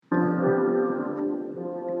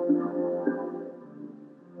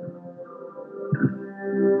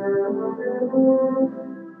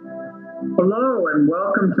Hello and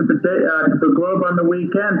welcome to the Globe on the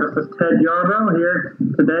Weekend. This is Ted Yarbrough here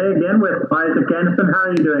today again with Isaac Anderson. How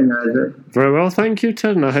are you doing, Isaac? Very well, thank you,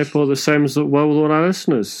 Ted, and I hope all the same as well with all our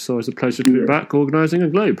listeners. It's always a pleasure to be back organising a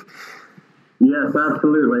Globe. Yes,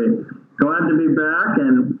 absolutely. Glad to be back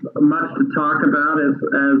and much to talk about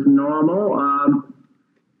as normal.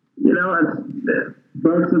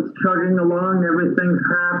 Folks, it's chugging along. Everything's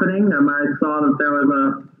happening. I saw that there was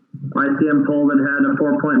a ICM poll that had a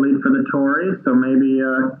 4-point lead for the Tories, so maybe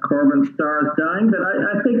Corbyn's star is dying, but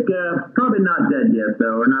I think probably not dead yet,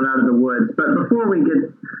 though. We're not out of the woods. But before we get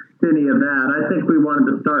to any of that, I think we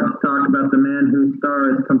wanted to start to talk about the man whose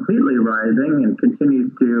star is completely rising and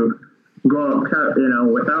continues to go up,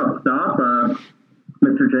 without stop.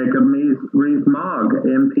 Mr. Jacob Rees-Mogg,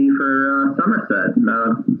 MP for Somerset.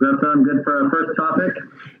 Does that sound good for our first topic?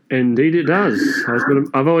 Indeed it does.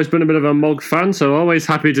 I've always been a bit of a Mogg fan, so always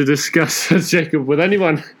happy to discuss Jacob with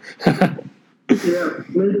anyone. Yeah,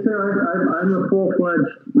 me too. I'm a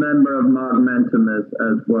full-fledged member of Moggmentum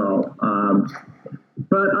as well.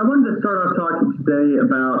 But I wanted to start off talking today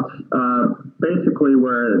about basically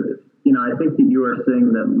where, I think that you are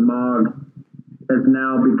seeing that Mogg has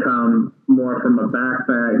now become more from a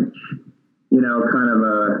backbench, kind of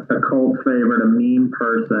a cult favorite, a meme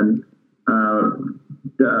person,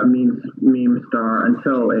 meme star,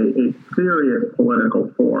 until a serious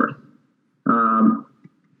political force.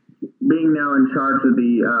 Being now in charge of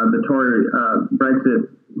the Tory Brexit,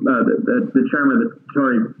 the chairman of the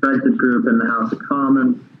Tory Brexit group in the House of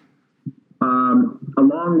Commons,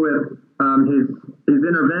 along with his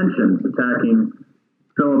interventions attacking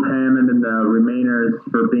Philip Hammond and the Remainers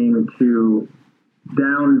for being too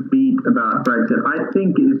downbeat about Brexit, I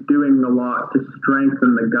think is doing a lot to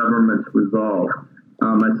strengthen the government's resolve.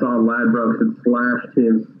 I saw Yarbrough had slashed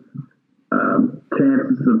his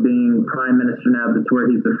chances of being Prime Minister now to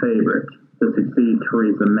where he's the favorite to succeed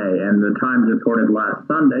Theresa May. And the Times reported last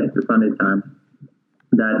Sunday, the Sunday Times,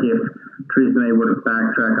 that if Theresa May were to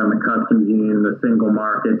backtrack on the customs union, the single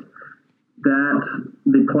market, that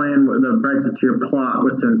the plan, the Brexiteer plot,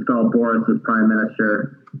 was to install Boris as Prime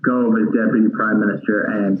Minister, Gove as Deputy Prime Minister,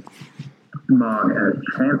 and Mogg as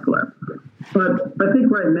Chancellor. But I think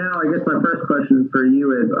right now, I guess my first question for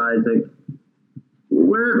you is, Isaac,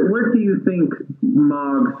 where do you think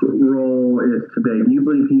Mogg's role is today? Do you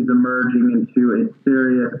believe he's emerging into a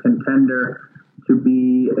serious contender to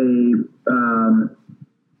be a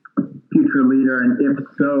future leader? And if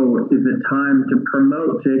so, is it time to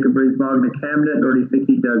promote Jacob Rees-Mogg to cabinet, or do you think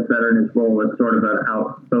he does better in his role as sort of an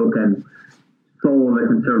outspoken soul of the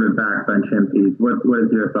Conservative backbench MPs? What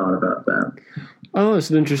is your thought about that? Oh, it's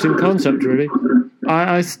an interesting concept, really.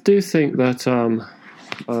 I do think that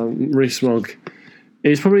Rees-Mogg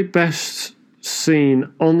is probably best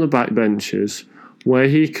seen on the backbenches, where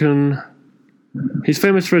he's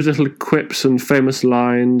famous for his little quips and famous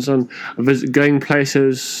lines and going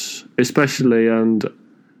places especially, and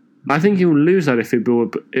I think he will lose that if it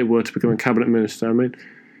were to become a cabinet minister. I mean,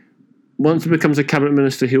 once he becomes a cabinet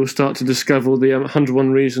minister, he will start to discover the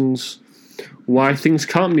 101 reasons why things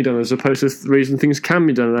can't be done as opposed to the reason things can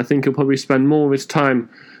be done, and I think he'll probably spend more of his time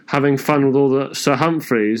having fun with all the Sir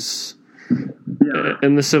Humphreys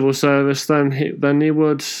in the civil service than he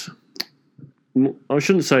would. I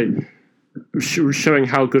shouldn't say showing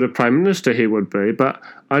how good a prime minister he would be, but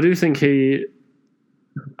I do think he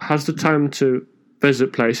has the time to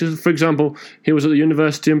visit places. For example, he was at the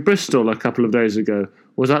university in Bristol a couple of days ago.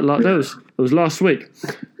 Was that it was last week?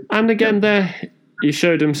 And again, there he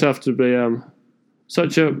showed himself to be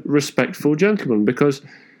such a respectful gentleman, because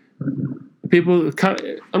people,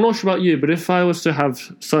 I'm not sure about you, but if I was to have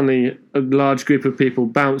suddenly a large group of people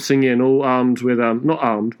bouncing in, all armed with, not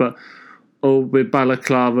armed, but all with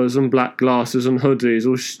balaclavas and black glasses and hoodies,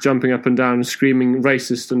 all jumping up and down and screaming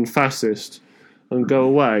racist and fascist and go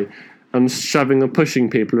away, and shoving and pushing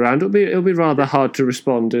people around, it'll be rather hard to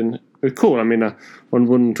respond in a call. I mean, one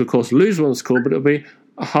wouldn't, of course, lose one's call, but it'll be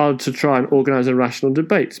hard to try and organise a rational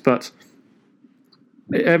debate. But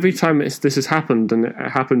every time this has happened, and it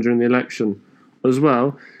happened during the election as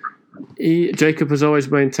well, Jacob has always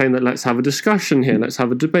maintained that let's have a discussion here, let's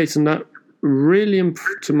have a debate, and that really,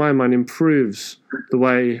 to my mind, improves the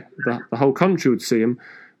way that the whole country would see him,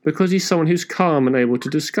 because he's someone who's calm and able to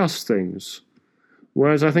discuss things.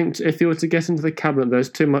 Whereas I think if he were to get into the cabinet, there's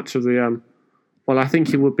too much of the... I think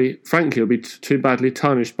he would be too badly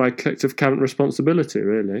tarnished by collective cabinet responsibility,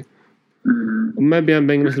 really. Maybe I'm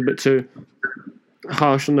being a little bit too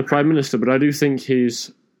harsh on the Prime Minister, but I do think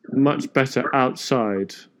he's much better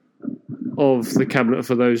outside of the cabinet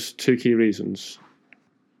for those two key reasons.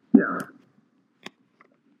 Yeah.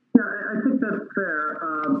 Yeah, I think that's fair.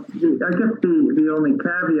 I guess the only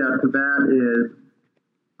caveat to that is,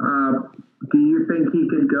 do you think he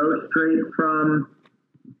could go straight from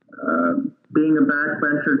being a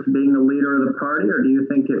backbencher to being a leader of the party, or do you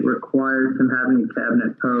think it requires him having a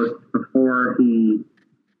cabinet post before he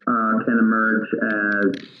can emerge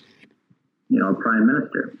as, a prime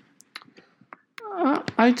minister?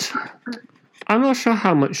 I'm not sure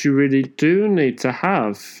how much you really do need to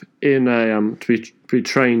have in a to be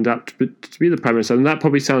trained up to be the prime minister, and that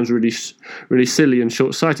probably sounds really silly and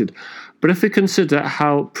short-sighted. But if we consider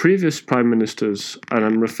how previous prime ministers, and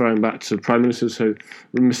I'm referring back to prime ministers who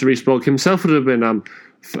Mr. Rees-Mogg himself would have been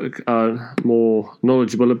more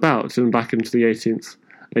knowledgeable about, and back into the 1800s,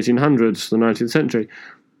 the 19th century,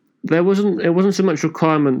 it wasn't so much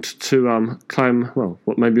requirement to climb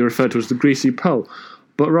what may be referred to as the greasy pole,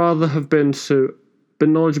 but rather have been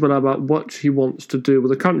knowledgeable about what he wants to do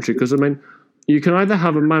with the country. Because you can either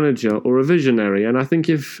have a manager or a visionary, and I think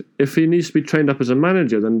if he needs to be trained up as a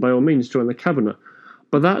manager, then by all means join the cabinet.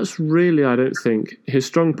 But that's really, I don't think, his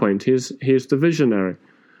strong point. He's the visionary,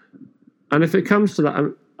 and if it comes to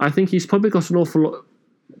that, I think he's probably got an awful lot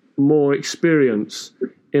more experience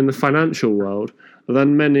in the financial world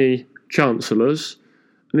than many chancellors,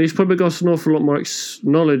 and he's probably got an awful lot more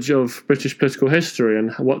knowledge of British political history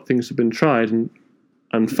and what things have been tried and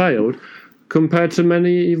failed, compared to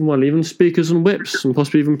many even speakers and whips and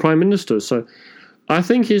possibly even prime ministers. So I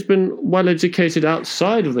think he's been well educated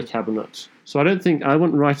outside of the cabinet. So I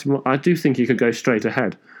wouldn't write him. I do think he could go straight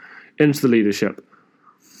ahead into the leadership.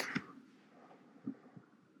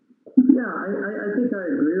 Yeah, I think I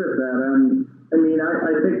agree with that.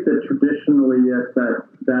 I think that traditionally, yes,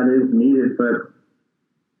 that is needed, but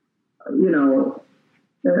at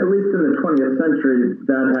least in the 20th century,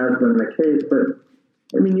 that has been the case. But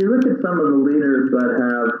you look at some of the leaders that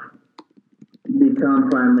have become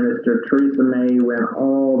prime minister. Theresa May went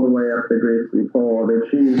all the way up the greasy pole.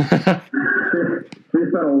 She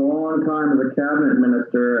spent a long time as a cabinet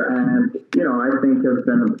minister, and I think has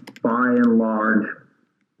been by and large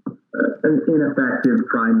an ineffective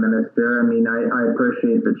prime minister. I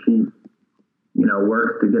appreciate that she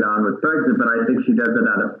works to get on with Brexit, but I think she does it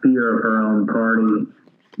out of fear of her own party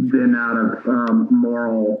than out of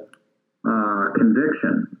moral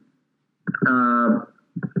conviction.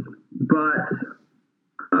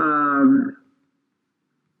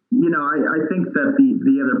 I think that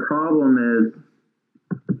the other problem is,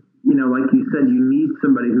 like you said, you need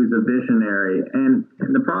somebody who's a visionary, and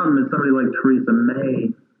the problem is somebody like Theresa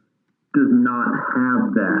May does not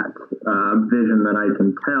have that vision that I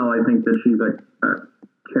can tell. I think that she's a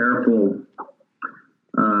careful,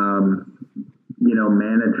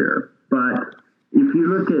 manager. But if you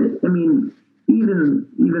look at,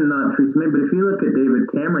 even not Theresa May, but if you look at David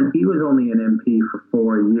Cameron, he was only an MP for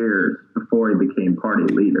 4 years before he became party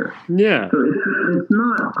leader. Yeah. So it's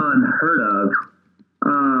not unheard of.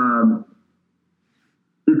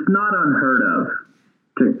 It's not unheard of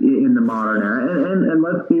in the modern era. And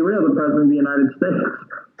let's be real, the President of the United States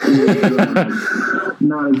is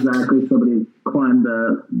not exactly somebody who climbed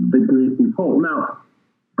the greasy pole. Now,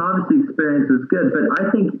 obviously experience is good, but I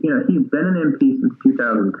think, he's been an MP since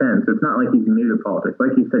 2010, so it's not like he's new to politics.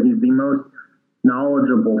 Like you said, he's the most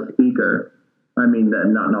knowledgeable speaker. Not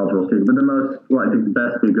knowledgeable speaker, but I think the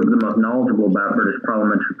best speaker, but the most knowledgeable about British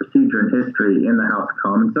parliamentary procedure and history in the House of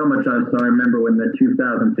Commons. So much so I remember when the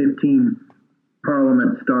 2015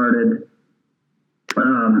 Parliament started,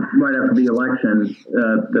 right after the election,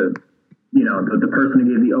 the person who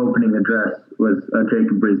gave the opening address was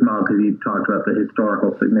Jacob Rees-Mogg, because he talked about the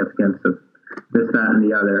historical significance of this, that, and the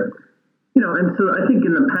other. And so I think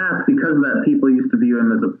in the past, because of that, people used to view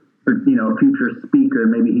him as a future speaker.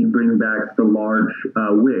 Maybe he'd bring back the large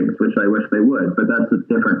wigs, which I wish they would, but that's a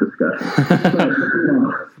different discussion.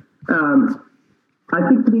 I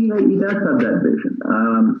think that he does have that vision.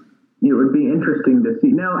 It would be interesting to see.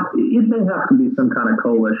 Now, it may have to be some kind of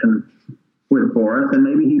coalition with Boris, and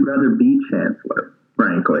maybe he'd rather be chancellor,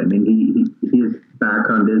 frankly. His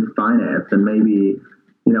background is finance, and maybe,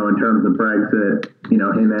 in terms of Brexit,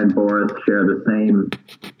 him and Boris share the same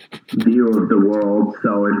view of the world.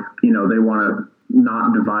 So if, they want to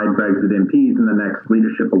not divide Brexit MPs in the next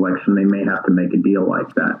leadership election, they may have to make a deal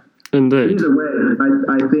like that. Indeed. Either way,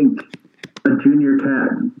 I think a junior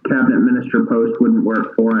cabinet minister post wouldn't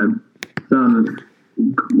work for him. Some,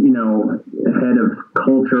 head of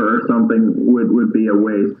culture or something would be a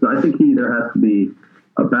waste. So I think he either has to be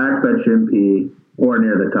a backbench MP or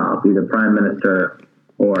near the top, either prime minister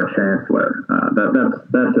or chancellor.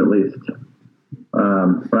 That's at least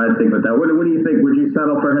what I think about that. What do you think? Would you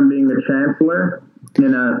settle for him being the chancellor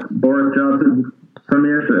in a Boris Johnson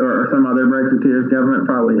Premiership or some other Brexiteers government,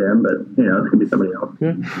 probably him, but it's gonna be somebody else.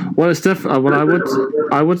 Yeah. Well, it's definitely. Well,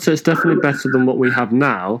 I would say it's definitely better than what we have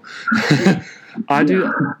now. I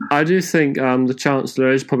do think the Chancellor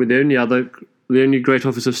is probably the only great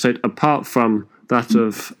office of state apart from that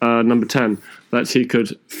of number 10 that he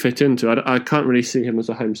could fit into. I can't really see him as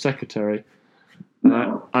a Home Secretary,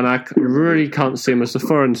 and I really can't see him as the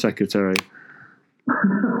Foreign Secretary.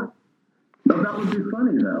 Well, that would be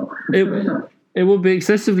funny, though. It would be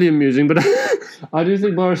excessively amusing, but I do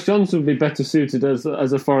think Boris Johnson would be better suited as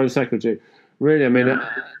a Foreign Secretary. Really, I mean,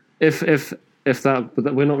 if that,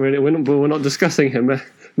 but we're not discussing him.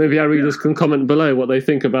 Maybe our readers can comment below what they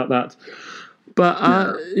think about that.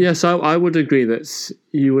 But yes, I would agree that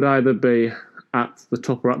you would either be at the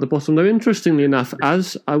top or at the bottom. Though interestingly enough,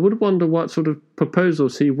 as I would wonder what sort of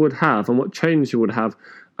proposals he would have and what change he would have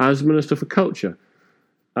as Minister for Culture.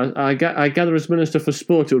 I gather as Minister for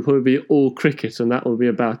Sport it would probably be all cricket, and that will be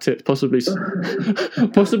about it. Possibly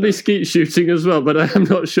skeet shooting as well, but I am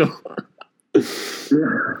not sure. Which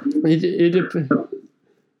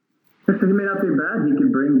may not be bad. He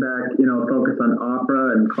could bring back, focus on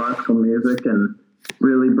opera and classical music, and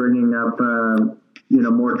really bringing up,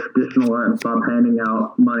 more traditional art, and stop handing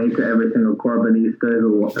out money to every single Corbynista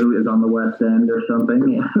who is on the West End or something.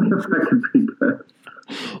 That could be good.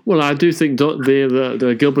 Well, I do think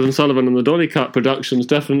the Gilbert and Sullivan and the Dolly Cut productions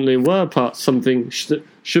definitely were something that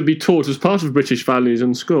should be taught as part of British values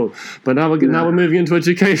in school. But now we're moving into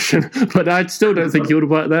education. But I still don't think he would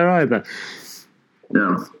work there either.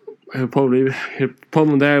 No. The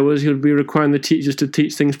problem there was he would be requiring the teachers to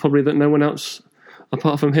teach things probably that no one else,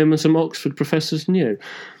 apart from him and some Oxford professors, knew.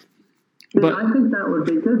 But I think that would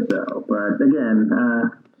be good, though. But again,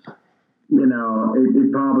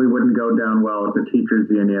 it probably wouldn't go down well with the teachers'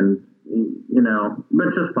 union,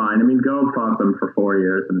 which is fine. I mean, Gove fought them for 4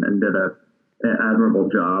 years and did an admirable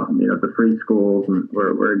job. The free schools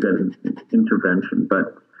were a good intervention.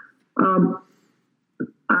 But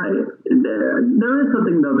there is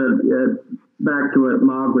something, though, that back to what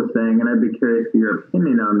Mogg was saying, and I'd be curious for your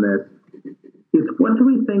opinion on this, is what do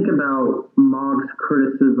we think about Mogg's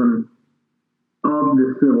criticism of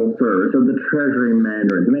the civil service, of the Treasury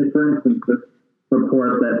mandarins? I mean, for instance, this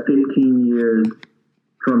report that 15 years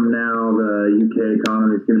from now, the UK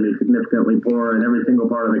economy is going to be significantly poorer in every single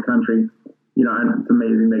part of the country. It's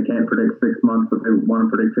amazing they can't predict 6 months, but they want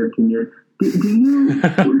to predict 15 years. Do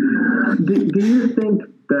you think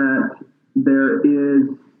that there is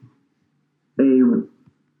a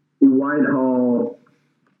Whitehall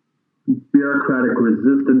bureaucratic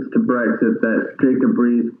resistance to Brexit that Jacob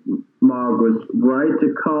Rees-Mogg was right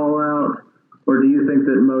to call out, or do you think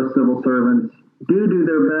that most civil servants do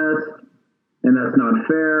their best and that's not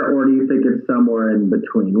fair, or do you think it's somewhere in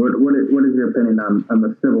between? What is your opinion on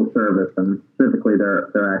the civil service and specifically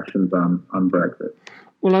their actions on Brexit?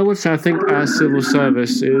 Well, I would say I think our civil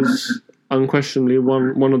service is unquestionably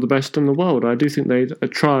one of the best in the world. I do think they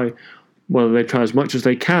try as much as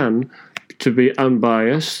they can to be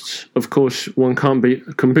unbiased. Of course, one can't be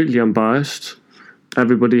completely unbiased.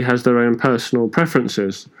 Everybody has their own personal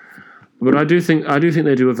preferences, but I do think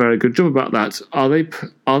they do a very good job about that.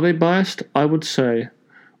 Are they biased? I would say.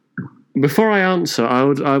 Before I answer,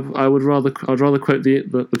 I'd rather quote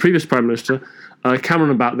the previous Prime Minister,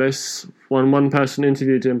 Cameron, about this. One person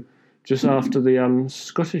interviewed him just after the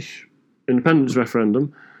Scottish independence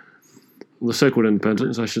referendum, the so-called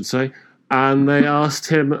independence, I should say. And they asked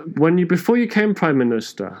him, before you became Prime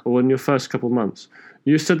Minister, or in your first couple of months,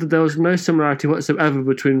 you said that there was no similarity whatsoever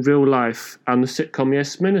between real life and the sitcom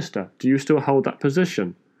Yes Minister. Do you still hold that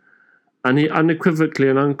position? And he unequivocally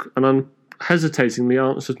and unhesitatingly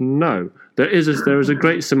answered no. There is a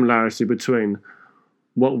great similarity between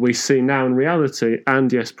what we see now in reality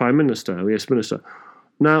and Yes Prime Minister, or Yes Minister.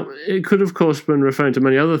 Now, it could, of course, been referring to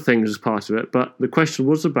many other things as part of it, but the question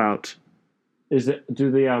was about, do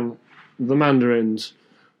the mandarins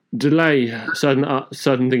delay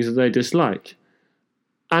certain things that they dislike?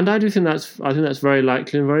 And I think that's very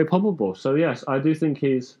likely and very probable. So yes, I do think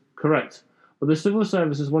he's correct. But the civil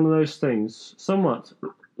service is one of those things, somewhat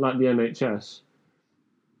like the NHS,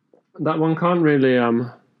 that one can't really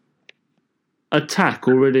attack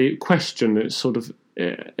or really question. It's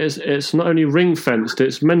it's not only ring fenced;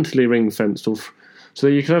 it's mentally ring fenced. So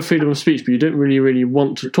you can have freedom of speech, but you don't really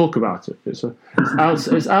want to talk about it. It's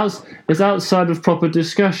outside of proper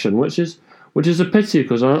discussion, which is a pity,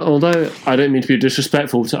 because although I don't mean to be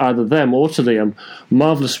disrespectful to either them or to the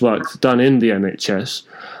marvellous work done in the NHS,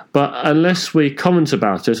 but unless we comment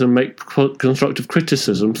about it and make constructive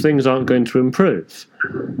criticism, things aren't going to improve.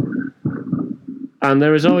 And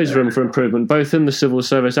there is always room for improvement, both in the civil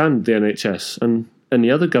service and the NHS. And any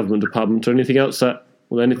other government department or anything else that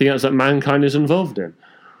mankind is involved in.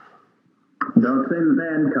 Don't say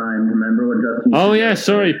mankind. Remember what Justin? Oh yeah,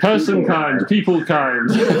 sorry, person-kind, people-kind.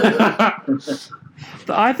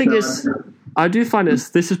 But I think I do find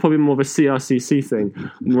this is probably more of a CRCC thing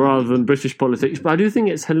rather than British politics. But I do think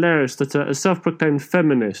it's hilarious that a self-proclaimed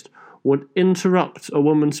feminist would interrupt a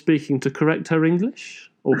woman speaking to correct her English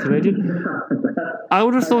or Canadian. I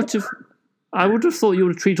would have thought you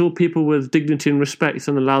would treat all people with dignity and respect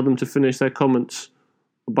and allow them to finish their comments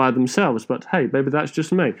by themselves. But hey, maybe that's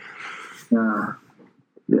just me.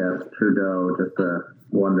 Yes, Trudeau, just a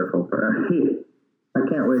wonderful person. I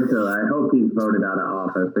can't wait till I hope he's voted out of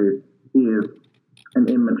office. He is an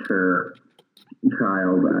immature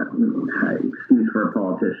child. Excuse for a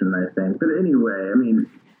politician, I think. But anyway, I mean,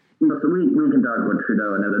 we can talk about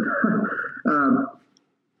Trudeau another time.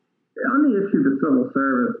 On the issue of the civil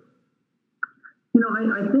service,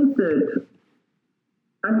 I think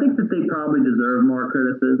that they probably deserve more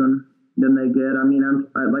criticism than they get. I mean,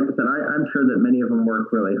 like I said, I'm sure that many of them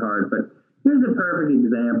work really hard, but here's a perfect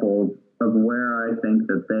example of where I think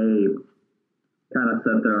that they kind of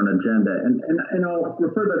set their own agenda. And I'll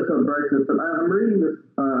refer that to Brexit, but I'm reading this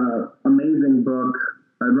amazing book.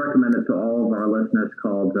 I'd recommend it to all of our listeners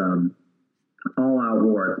called All Out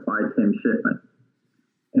War. It's by Tim Shipman.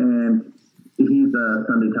 And he's a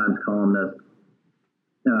Sunday Times columnist.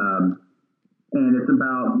 And it's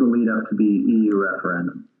about the lead up to the EU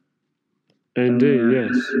referendum. Indeed,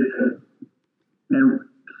 yes. And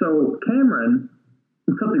so Cameron,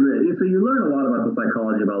 so you learn a lot about the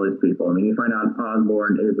psychology of all these people. I mean, you find out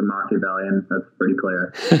Osborne is a Machiavellian. That's pretty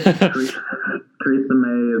clear. Theresa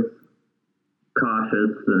May is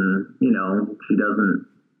cautious, and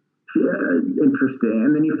interesting.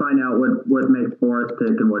 And then you find out what makes Boris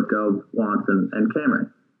tick and what Gove wants, and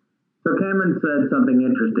Cameron. So Cameron said something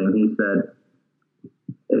interesting. He said,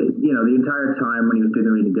 the entire time when he was doing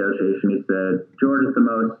the renegotiation, he said, George is the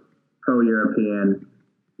most pro-European,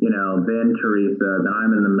 then Theresa, then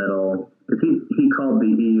I'm in the middle. Because he called the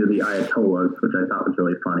EU the Ayatollahs, which I thought was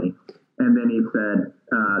really funny. And then he said,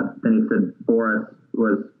 Boris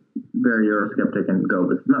was very Eurosceptic and Gove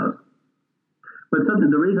was most. But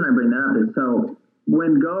the reason I bring that up is so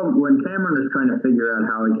when Cameron was trying to figure out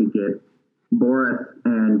how he could get Boris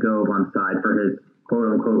and Gove on side for his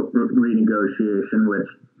quote-unquote renegotiation, which,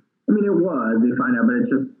 I mean, it was, you find out, but it's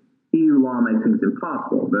just EU law makes things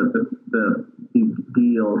impossible. The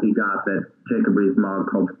deal he got that Jacob Rees-Mogg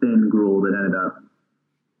called thin gruel that ended up,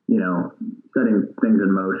 setting things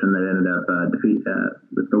in motion that ended up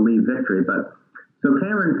with the Leave victory. But so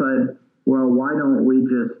Cameron said, well, why don't we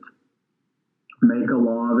just make a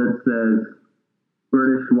law that says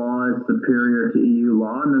British law is superior to EU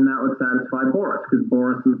law, and then that would satisfy Boris, because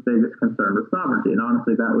Boris's biggest concern was sovereignty. And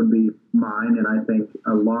honestly, that would be mine, and I think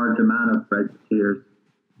a large amount of Brexiteers'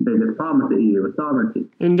 biggest problem with the EU is sovereignty.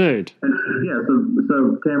 Indeed. And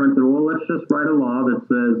so Cameron said, well, let's just write a law that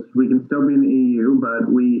says we can still be in the EU, but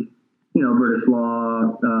we, British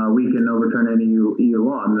law, we can overturn any EU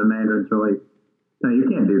law. And the Mandarins were like, no, you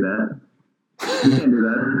can't do that. You can't do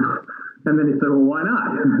that. And then he said, well, why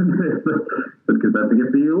not? Because that's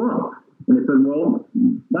against the EU law. And he said, well,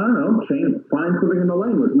 I don't know, find something in the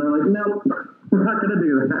language. And they're like, no, we're not going to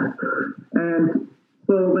do that. And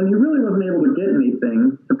so then he really wasn't able to get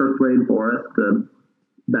anything to persuade Boris to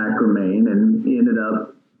back Remain, and he ended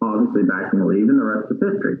up obviously backing Leave, and the rest is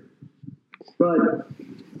history. But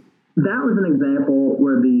that was an example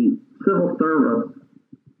where the civil service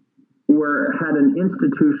had an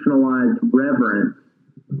institutionalized reverence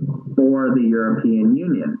for the European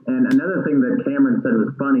Union. And another thing that Cameron said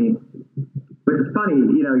was funny, which is funny,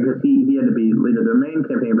 because he had to be leader of the Remain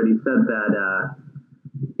campaign, but he said that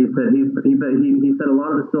he said a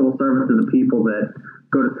lot of the civil servants are the people that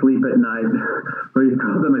go to sleep at night, or he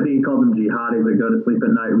called them jihadis that go to sleep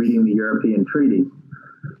at night reading the European treaties.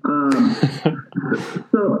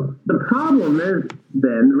 So the problem is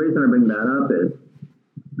then, the reason I bring that up is,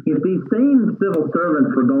 if these same civil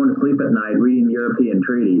servants were going to sleep at night reading European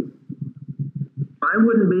treaties, I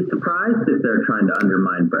wouldn't be surprised if they're trying to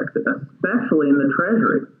undermine Brexit, especially in the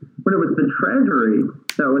Treasury. When it was the Treasury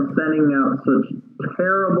that was sending out such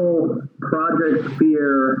terrible Project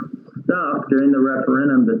Spear stuff during the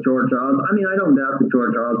referendum that George Osborne, I don't doubt that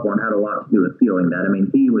George Osborne had a lot to do with fueling that.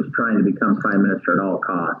 He was trying to become Prime Minister at all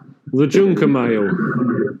costs. The Juncker mail.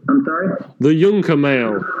 I'm sorry? The Juncker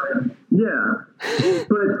mail. Yeah.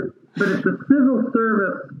 But if the civil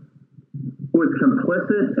service was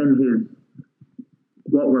complicit in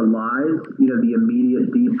what were lies, the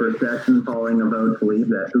immediate deep recession following a vote to leave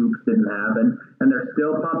that oops didn't happen, and they're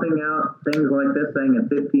still pumping out things like this, saying in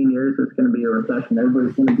 15 years it's going to be a recession,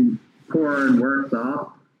 everybody's going to be poorer and worse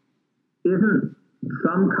off. Isn't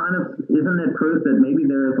it proof that maybe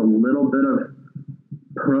there is a little bit of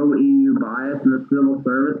pro-EU bias in the civil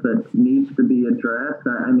service that needs to be addressed?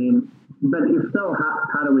 But if so,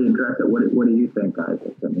 how do we address it? What do you think,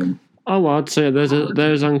 Isaac? I'd say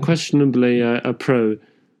there's unquestionably a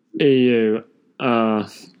pro-EU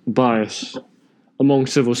bias among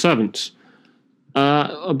civil servants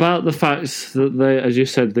about the fact that they, as you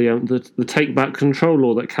said, the take back control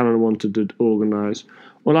law that Cameron wanted to organise.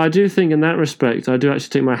 Well, I do think in that respect, I do actually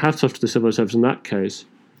take my hat off to the civil service in that case,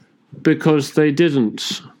 because they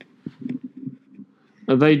didn't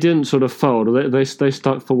sort of fold. They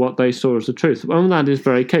stuck for what they saw as the truth. Well, that is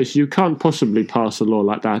very case. You can't possibly pass a law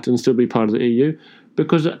like that and still be part of the EU,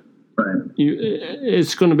 because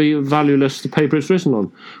it's going to be valueless, the paper it's written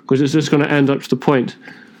on, because it's just going to end up to the point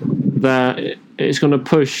that it's going to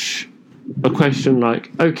push a question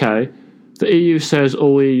like, okay, the EU says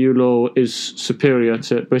all EU law is superior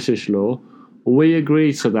to British law. We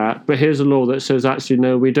agree to that, but here's a law that says, actually,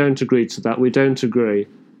 no, we don't agree to that. We don't agree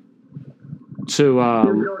to... It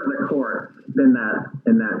would go to the court in that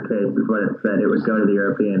case, is what it said. It would go to the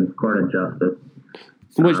European Court of Justice.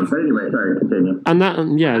 But anyway, sorry, continue. And that,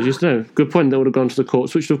 just know, good point, that would have gone to the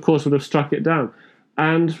courts, which of course would have struck it down.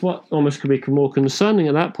 And what almost could be more concerning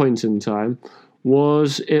at that point in time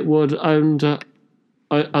was it would undermine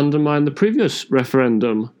the previous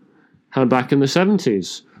referendum held back in the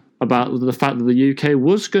 70s about the fact that the UK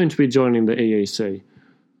was going to be joining the EEC.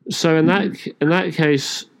 So in that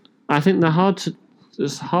case, I think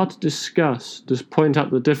it's hard to discuss, just point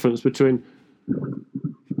out the difference between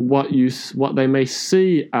what they may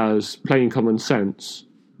see as plain common sense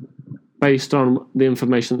based on the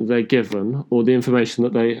information that they're given or the information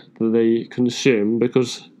that they consume,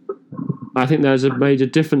 because I think there's a major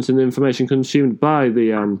difference in the information consumed by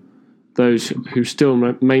those who still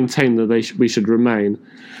maintain that we should remain,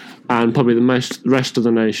 and probably the rest of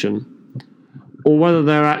the nation, or whether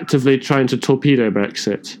they're actively trying to torpedo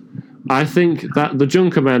Brexit. I think that the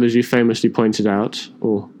Juncker man, as you famously pointed out,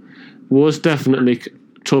 was definitely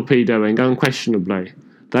torpedoing, unquestionably.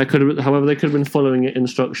 However, they could have been following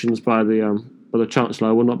instructions by the Chancellor.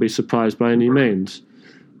 I will not be surprised by any means.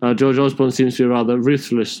 George Osborne seems to be a rather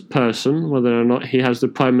ruthless person, whether or not he has the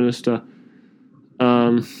Prime Minister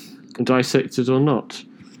dissected or not.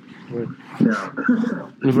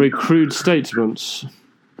 Very crude statements.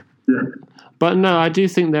 Yeah. But no, I do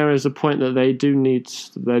think there is a point that there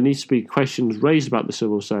needs to be questions raised about the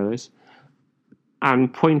civil service,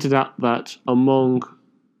 and pointed out that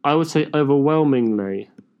I would say overwhelmingly,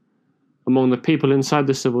 among the people inside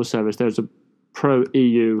the civil service, there's a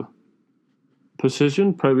pro-EU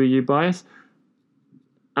position, pro-EU bias,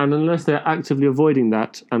 and unless they're actively avoiding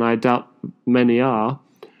that, and I doubt many are,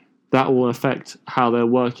 that will affect how they're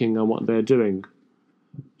working and what they're doing.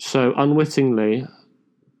 So unwittingly,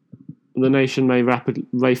 the nation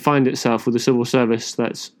may find itself with a civil service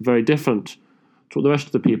that's very different to what the rest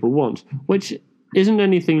of the people want, which isn't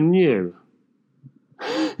anything new.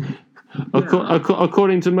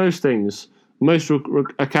 According to most things, most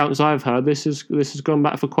accounts I've heard, this has gone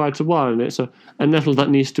back for quite a while, and it's a nettle that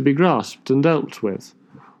needs to be grasped and dealt with.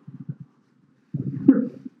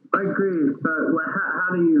 I agree, but how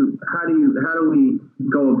do we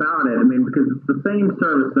go about it? Because it's the same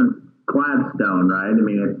service since Gladstone, right?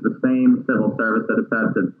 It's the same civil service that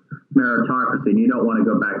accepted meritocracy, and you don't want to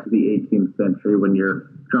go back to the 18th century when your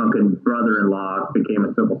drunken brother-in-law became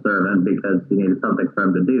a civil servant because he needed something for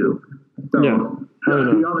him to do. So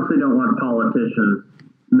you obviously don't want politicians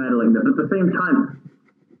meddling there. But at the same time,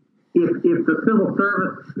 if the civil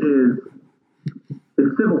service is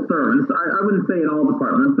civil servants, I wouldn't say in all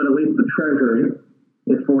departments, but at least the Treasury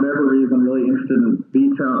is for whatever reason really interested in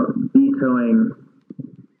vetoing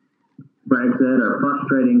Brexit or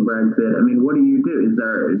frustrating Brexit. What do you do?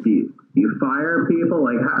 Do you fire people?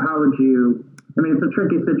 How would you? It's a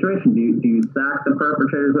tricky situation. Do you sack the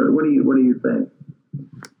perpetrators? What do you think?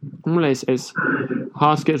 Well, it's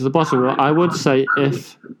hard to get to the bottom. I would say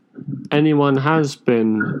if anyone has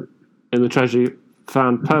been in the Treasury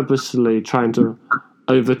found purposely trying to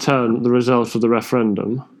overturn the results of the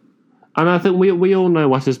referendum, and I think we all know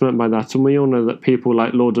what is meant by that, and we all know that people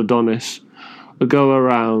like Lord Adonis go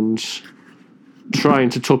around trying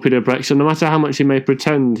to torpedo Brexit, no matter how much he may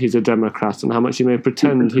pretend he's a Democrat and how much he may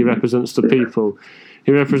pretend he represents the people.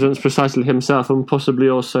 He represents precisely himself, and possibly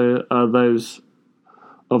also those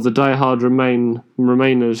of the die-hard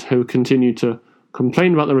Remainers who continue to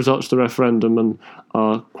complain about the results of the referendum and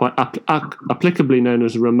are quite applicably known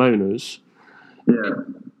as Ramoners. Yeah.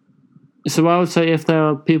 So I would say if there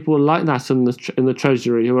are people like that in the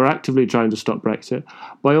Treasury who are actively trying to stop Brexit,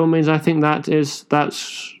 by all means, I think that's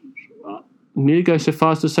nearly go so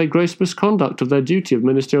far as to say gross misconduct of their duty, of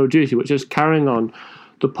ministerial duty, which is carrying on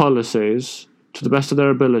the policies to the best of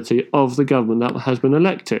their ability of the government that has been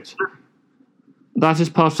elected. That is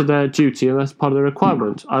part of their duty and that's part of their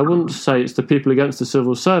requirement. I wouldn't say it's the people against the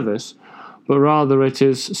civil service, but rather it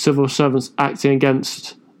is civil servants acting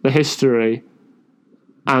against the history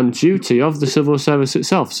and duty of the civil service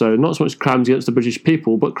itself. So not so much crimes against the British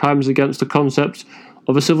people, but crimes against the concept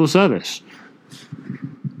of a civil service.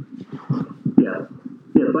 Yes,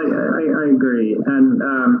 I agree. And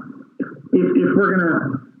if we're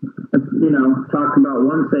gonna, talk about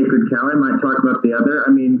one sacred cow, I might talk about the other.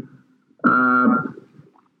 I mean,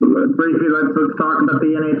 briefly, let's talk about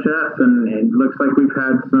the NHS. And it looks like we've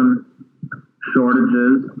had some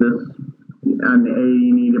shortages and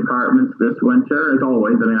A&E departments this winter, as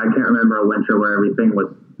always. I mean, I can't remember a winter where everything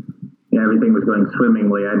was going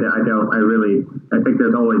swimmingly. I think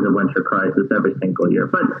there's always a winter crisis every single year.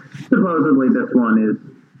 But supposedly this one is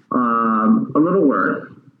a little worse.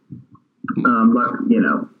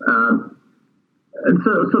 And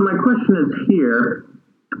so my question is here,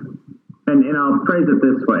 and I'll phrase it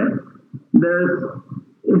this way: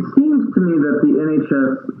 it seems to me that the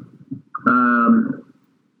NHS.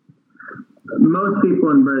 Most people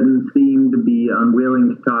in Britain seem to be unwilling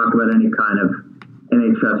to talk about any kind of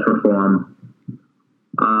NHS reform,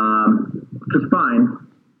 which is fine,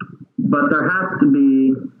 but there has to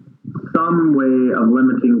be some way of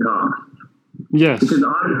limiting costs. Yes. Because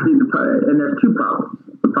obviously, and there's two problems.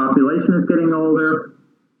 The population is getting older,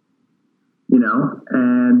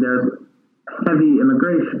 and there's heavy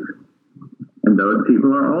immigration. And those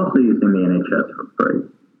people are also using the NHS for free.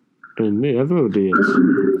 And everybody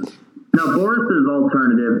is. Now, Boris's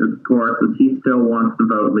alternative, of course, is he still wants the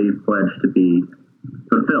vote leave pledge to be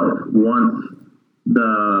fulfilled once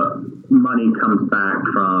the money comes back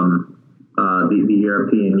from the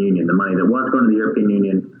European Union. The money that was going to the European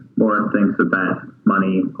Union, Boris thinks that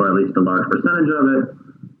money, or at least a large percentage of it,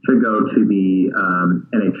 should go to the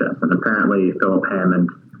NHS. And apparently Philip Hammond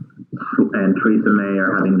and Theresa May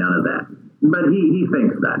are having none of that. But he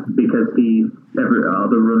thinks that because the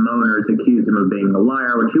Ramoners accused him of being a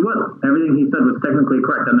liar, which he wasn't. Everything he said was technically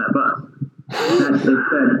correct on that bus. That's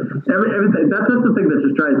everything. That's the thing that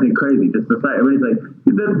just drives me crazy. Just the fact everybody's like,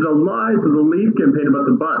 the lies of the Leave campaign about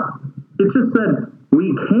the bus. It just said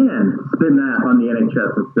we can spin that on the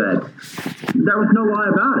NHS instead. There was no lie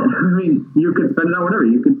about it. I mean, you could spend it on whatever.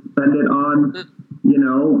 You could spend it on,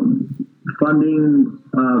 funding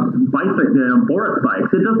Boris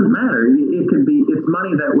bikes. It doesn't matter. It's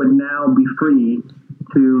money that would now be free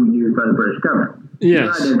to use by the British government.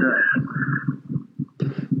 Yes.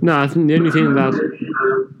 No, I think the only thing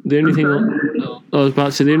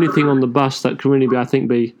on the bus that can really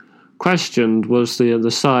be questioned was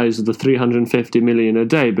the size of the 350 million a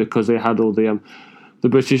day, because they had all the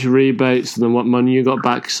British rebates and then what money you got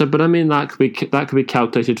back. So, but I mean that could be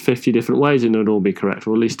calculated 50 different ways and it would all be correct,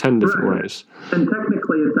 or at least 10 different ways. And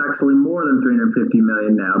technically, it's actually more than 350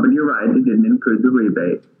 million now. But you're right; it didn't include the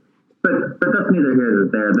rebate. But that's neither here nor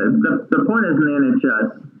there. The point is in the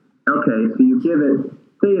NHS. Okay, so you give it.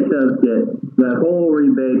 Say it does get the whole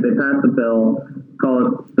rebate. They pass the bill, call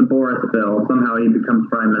it the Boris bill. Somehow he becomes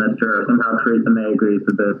prime minister, or somehow Theresa May agrees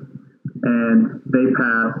to this, and they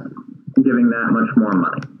pass giving that much more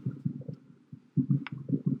money.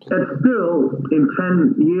 It's still, in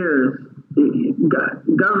 10 years,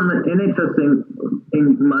 government NHS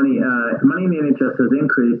money in the NHS has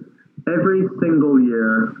increased every single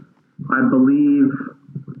year. I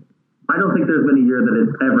don't think there's been a year that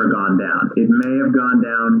it's ever gone down. It may have gone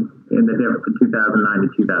down in the difference from 2009 to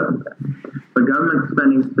 2010. But government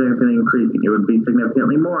spending is significantly increasing. It would be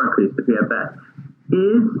significantly more increased if we had that.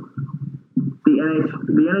 The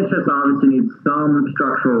NHS obviously needs some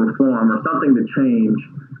structural reform or something to change,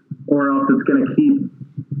 or else it's going to keep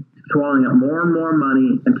swallowing up more and more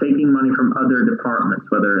money and taking money from other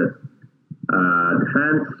departments, whether it's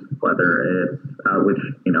defense, whether it's which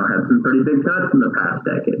has some pretty big cuts in the past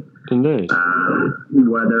decade. Indeed.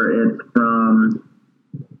 Whether it's from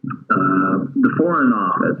the Foreign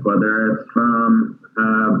Office, whether it's from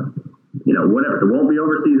whatever. It won't be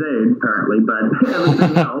overseas aid apparently, but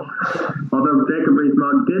everything else. Although Jacob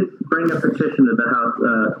Rees-Mogg did bring a petition to the House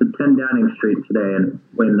to 10 Downing Street today, and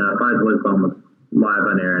when Faisal Islam was live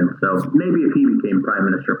on air, and so maybe if he became prime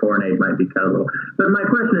minister, foreign aid might be cut a little. But my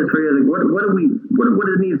question is for you: what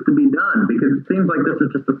needs to be done? Because it seems like this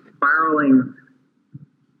is just a spiraling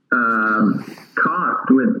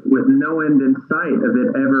cost with no end in sight of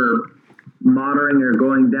it ever moderating or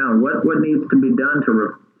going down. What needs to be done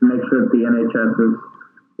to make sure that the NHS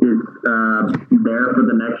is there for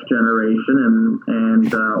the next generation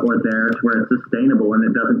and or there to where it's sustainable and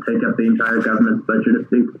it doesn't take up the entire government's budget at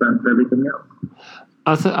the expense of everything else?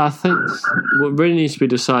 I think what really needs to be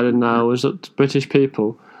decided now is that British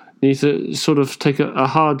people need to sort of take a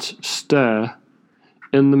hard stare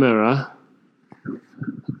in the mirror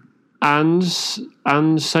and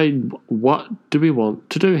say, what do we want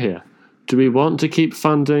to do here? Do we want to keep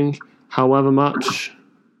funding however much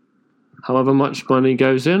money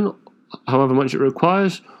goes in, however much it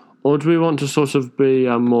requires, or do we want to sort of be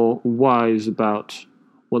more wise about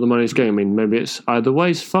what the money's going? I mean, maybe it's either way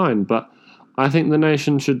is fine, but I think the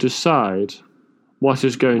nation should decide what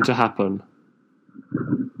is going to happen.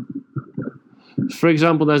 For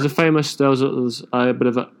example, there was a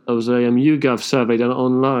YouGov survey done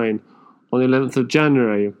online on the 11th of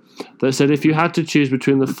January that said if you had to choose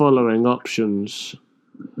between the following options,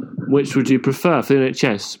 which would you prefer for the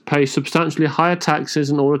NHS? Pay substantially higher taxes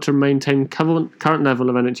in order to maintain current level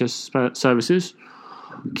of NHS services,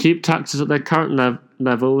 keep taxes at their current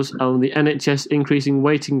levels, and the NHS increasing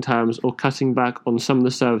waiting times or cutting back on some of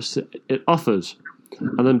the services it offers.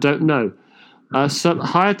 And then don't know. Some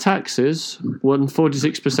higher taxes won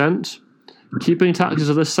 46%, keeping taxes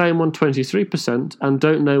are the same on 23%, and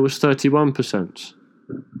don't know was 31%.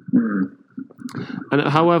 And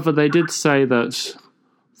however, they did say that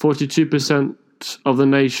 42% of the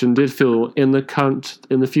nation did feel in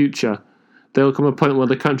the future there will come a point where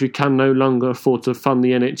the country can no longer afford to fund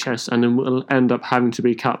the NHS and it will end up having to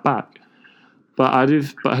be cut back. But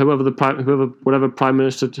whatever Prime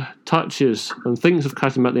Minister touches and thinks of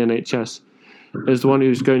cutting back the NHS is the one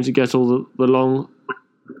who's going to get all the long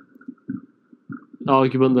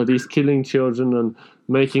argument that he's killing children and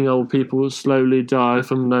making old people slowly die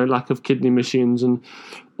from no lack of kidney machines and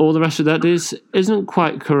all the rest of that isn't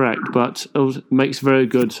quite correct, but it makes very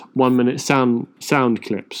good 1 minute sound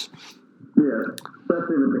clips. Yeah,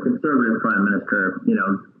 especially with the Conservative Prime Minister,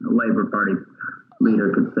 the Labour Party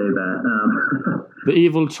leader could say that. The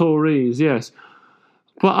evil Tories, yes.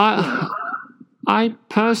 But I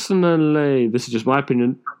personally, this is just my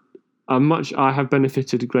opinion, I have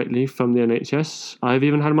benefited greatly from the NHS. I've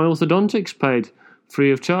even had my orthodontics paid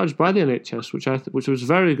free of charge by the NHS, which was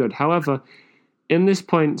very good. However, in this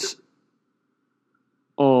point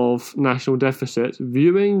of national deficit,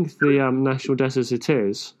 viewing the national deficit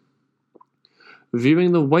is,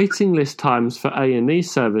 viewing the waiting list times for A&E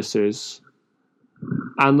services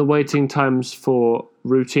and the waiting times for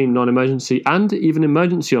routine non-emergency and even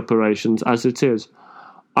emergency operations as it is,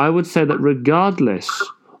 I would say that regardless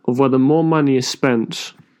of whether more money is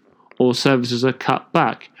spent or services are cut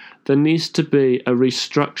back, there needs to be a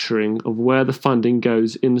restructuring of where the funding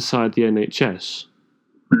goes inside the NHS.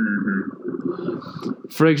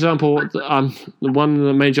 For example, one of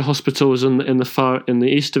the major hospitals in the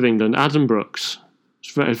east of England, Addenbrooke's,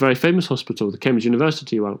 a very famous hospital, the Cambridge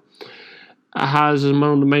University one, has one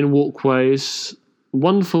of the main walkways,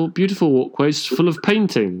 wonderful, beautiful walkways full of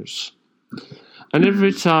paintings. And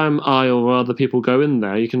every time I or other people go in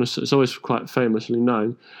there, it's always quite famously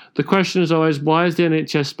known, the question is always, why is the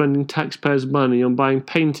NHS spending taxpayers' money on buying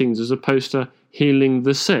paintings as opposed to healing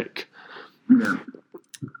the sick? Yeah.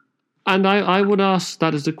 And I would ask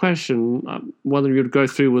that as a question, whether you'd go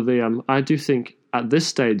through with the... I do think at this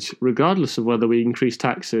stage, regardless of whether we increase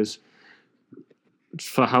taxes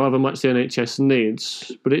for however much the NHS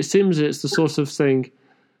needs, but it seems it's the sort of thing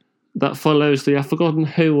that follows I've forgotten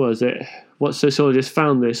who was it, what sociologist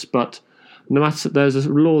found this, but no matter, there's a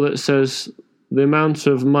law that says the amount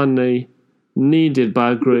of money needed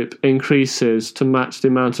by a group increases to match the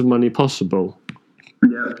amount of money possible,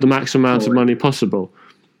 the maximum amount of money possible.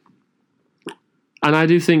 And I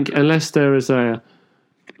do think unless there is a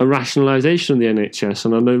rationalisation of the NHS,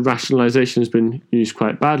 and I know rationalisation has been used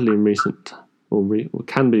quite badly in recent, or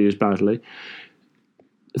can be used badly,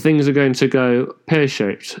 things are going to go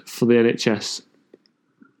pear-shaped for the NHS.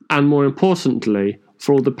 And more importantly,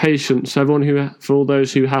 for all the patients, for all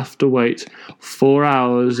those who have to wait 4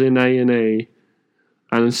 hours in A&E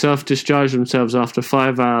and self-discharge themselves after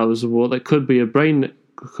 5 hours of what could be a brain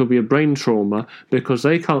trauma because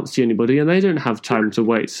they can't see anybody and they don't have time to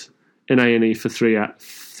wait in A&E for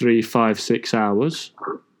 3, 5, 6 hours.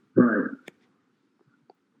 Right.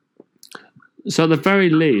 So at the very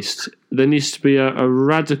least, there needs to be a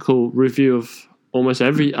radical review of almost I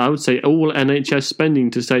would say all NHS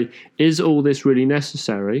spending to say, is all this really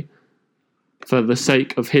necessary for the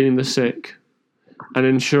sake of healing the sick and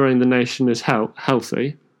ensuring the nation is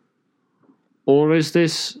healthy? Or is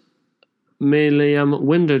this merely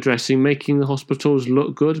window dressing, making the hospitals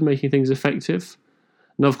look good, making things effective.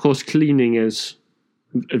 Now, of course, cleaning is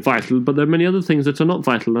vital, but there are many other things that are not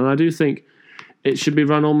vital, and I do think it should be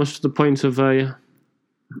run almost to the point of an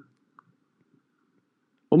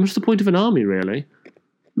army, really.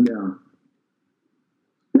 Yeah.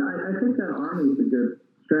 Yeah, I think that army is a good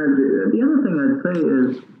strategy. The other thing I'd say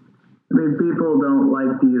is, I mean, people don't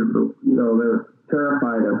like to use, they're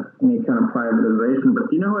terrified of any kind of privatization,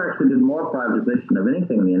 but who actually did more privatization of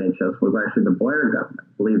anything in the NHS was actually the Blair government,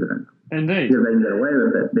 believe it or not. Indeed. Because they can get away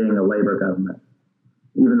with it being a Labour government,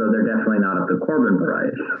 even though they're definitely not of the Corbyn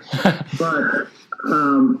variety. But,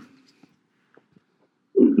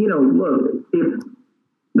 look, if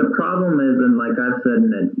the problem is, and like I've said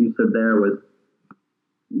and that you said there, was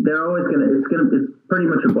they're always it's pretty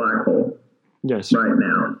much a black hole. Yes. Right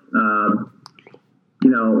now.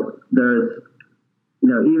 There's,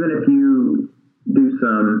 even if you do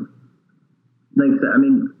some things, I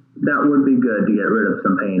mean, that would be good to get rid of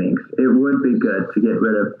some paintings. It would be good to get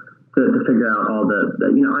rid of, to figure out all the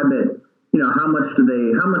I bet, how much do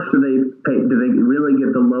they pay? Do they really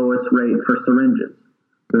get the lowest rate for syringes?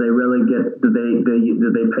 Do they really get, do they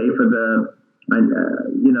pay for the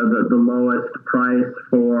lowest price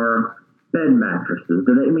for bed mattresses?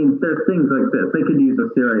 There's things like this. They could use a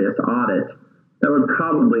serious audit. That would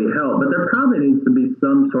probably help, but there probably needs to be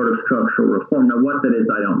some sort of structural reform. Now, what that is,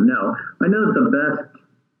 I don't know. I know that the best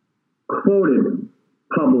quoted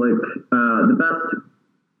public,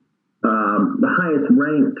 the highest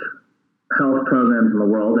ranked health programs in the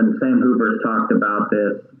world, and Sam Hoover's talked about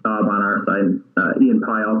this on our site. Ian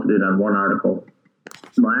Pye also did on one article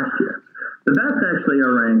last year. The best actually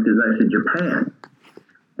are ranked is actually Japan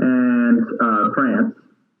and France.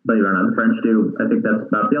 Believe it or not, the French do. I think that's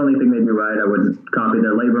about the only thing they do right. I wouldn't copy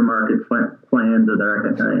their labor market plans or their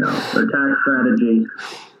tax strategy.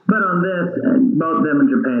 But on this, both them and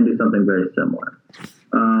Japan do something very similar,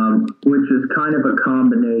 which is kind of a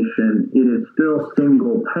combination. It is still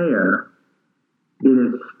single payer. It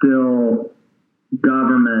is still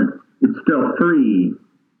government. It's still free,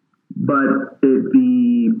 but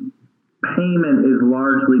the payment is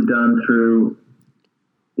largely done through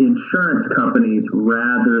insurance companies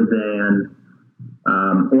rather than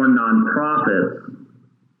or nonprofits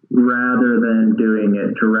rather than doing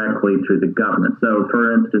it directly through the government. So,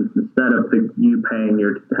 for instance, instead of you paying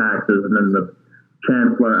your taxes and then the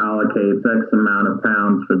chancellor allocates X amount of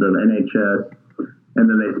pounds for the NHS, and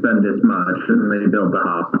then they spend this much, and they build the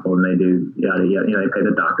hospital, and they do yada yada. They pay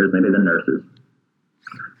the doctors, they pay the nurses.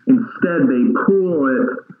 Instead, they pool it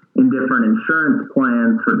in different insurance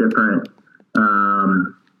plans for different.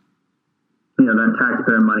 That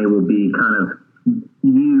taxpayer money will be kind of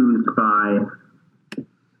used by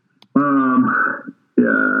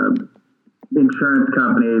insurance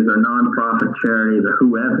companies or nonprofit charities or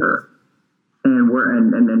whoever, and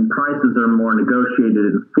then prices are more negotiated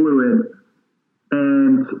and fluid.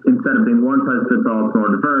 And instead of being one size fits all, it's more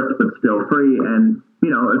diverse but still free. And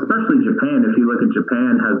especially Japan. If you look at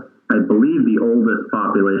Japan, has I believe the oldest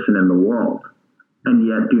population in the world, and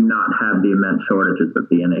yet do not have the immense shortages that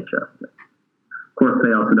the NHS does. Of course,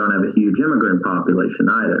 they also don't have a huge immigrant population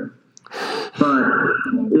either. But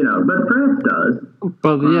France does.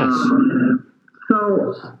 But yes.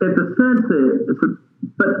 So it's a sense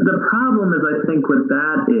but the problem is, I think, with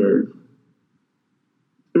that is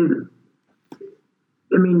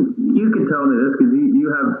you could tell me this because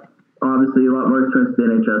you have obviously a lot more experience with the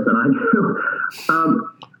NHS than I do.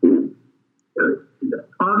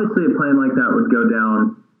 Obviously, a plan like that would go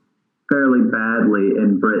down fairly badly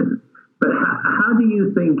in Britain. But how do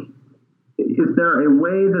you think, is there a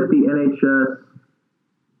way that the NHS,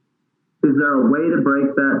 is there a way to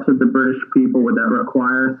break that to the British people? Would that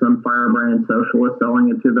require some firebrand socialist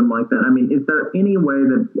selling it to them like that? I mean, is there any way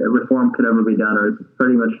that reform could ever be done, or is it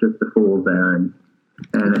pretty much just the fools there and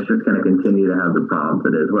it's just going to continue to have the problems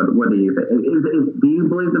it is? What do you think? Do you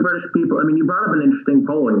believe the British people, I mean, you brought up an interesting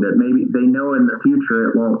polling that maybe they know in the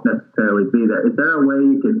future it won't necessarily be that. Is there a way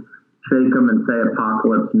you could shake them and say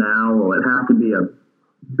apocalypse now? Will it have to be a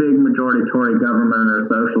big majority Tory government or a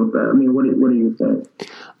socialist? I mean, what do you think?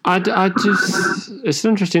 It's an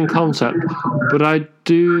interesting concept, but I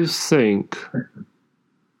do think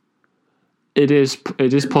it is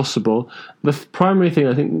possible. The primary thing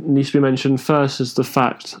I think needs to be mentioned first is the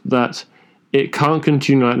fact that it can't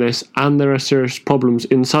continue like this, and there are serious problems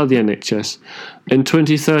inside the NHS. In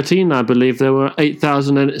 2013, I believe there were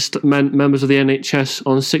 8,000 members of the NHS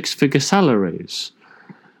on six-figure salaries,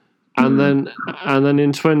 and then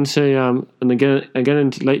in again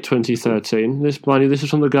in late 2013. This is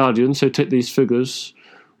from the Guardian, so take these figures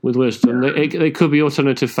with wisdom. They could be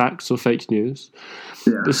alternative facts or fake news.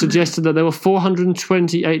 Yeah. It suggested that there were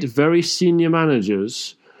 428 very senior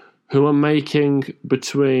managers who are making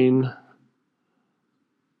between...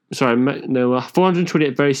 Sorry, there were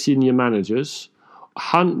 428 very senior managers.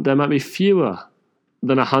 There might be fewer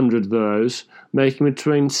than 100 of those making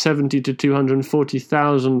between 70 to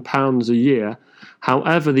 240,000 pounds a year.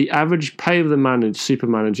 However, the average pay of the super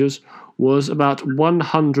managers was about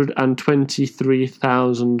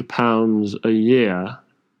 123,000 pounds a year.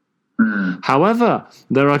 However,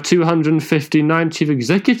 there are 259 chief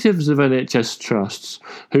executives of NHS trusts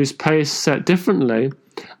whose pay is set differently,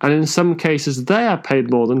 and in some cases they are paid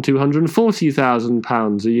more than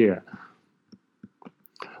 £240,000 a year.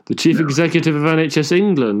 The chief executive of NHS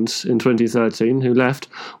England in 2013, who left,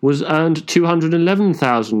 was earned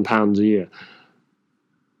 £211,000 a year.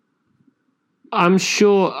 I'm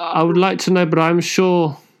sure, I would like to know, but I'm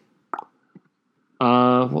sure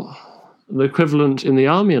the equivalent in the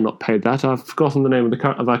army are not paid that. I've forgotten the name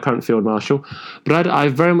of our current field marshal, but I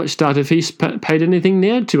very much doubt if he's paid anything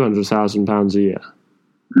near £200,000 a year.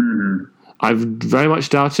 Mm-hmm. I very much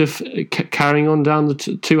doubt if carrying on down the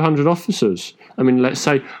 200 officers. I mean, let's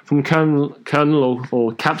say from colonel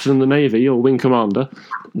or captain in the Navy or wing commander,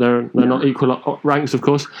 they're not equal ranks, of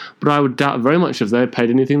course, but I would doubt very much if they're paid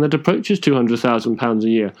anything that approaches £200,000 a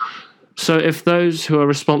year. So if those who are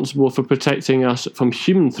responsible for protecting us from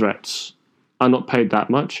human threats are not paid that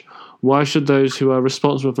much, why should those who are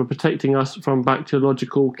responsible for protecting us from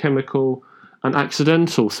bacteriological, chemical and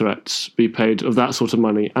accidental threats be paid of that sort of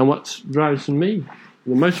money? And what drives me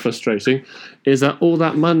the most frustrating is that all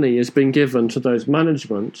that money is being given to those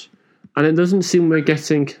management, and it doesn't seem we're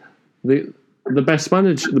getting the best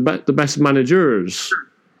managers.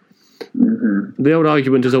 Mm-hmm. The old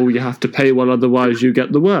argument is, you have to pay well, otherwise you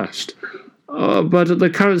get the worst. But at the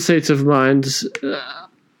current state of mind,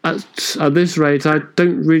 at this rate, I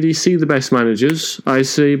don't really see the best managers. I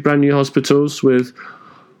see brand new hospitals with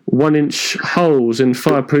 1-inch holes in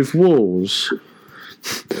fireproof walls,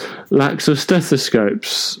 lacks of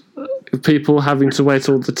stethoscopes, people having to wait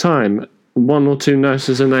all the time, 1 or 2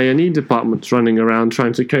 nurses in A&E departments running around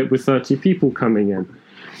trying to cope with 30 people coming in.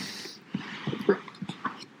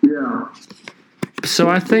 Yeah. So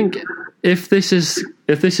I think if this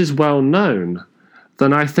is well known,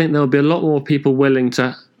 then I think there'll be a lot more people willing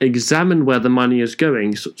to examine where the money is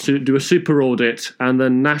going, so do a super audit, and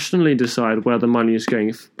then nationally decide where the money is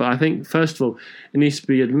going. But I think, first of all, it needs to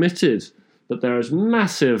be admitted that there is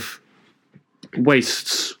massive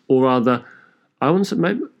wastes, or rather, I wouldn't say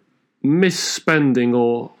maybe misspending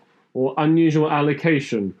or unusual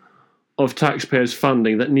allocation of taxpayers'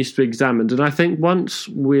 funding that needs to be examined. And I think once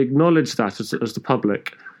we acknowledge that as the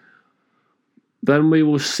public, then we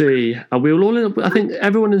will see, and we will all, I think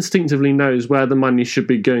everyone instinctively knows where the money should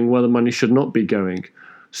be going, where the money should not be going.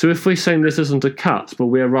 So if we're saying this isn't a cut, but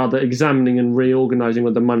we are rather examining and reorganising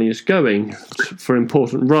where the money is going for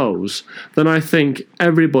important roles, then I think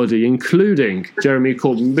everybody, including Jeremy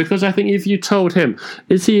Corbyn, because I think if you told him,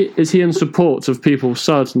 is he in support of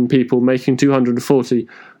certain people making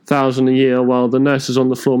 240,000 a year while the nurses on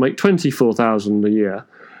the floor make 24,000 a year,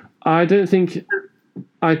 I don't think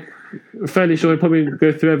fairly sure he'd probably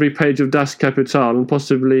go through every page of Das Kapital and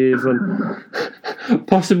possibly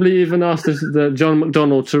even ask the John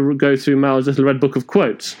MacDonald to go through Mao's little red book of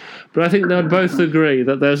quotes. But I think they would both agree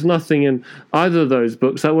that there's nothing in either of those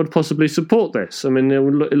books that would possibly support this. I mean,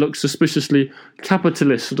 it looks suspiciously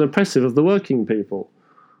capitalist and oppressive of the working people.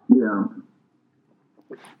 Yeah.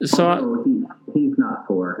 So he's not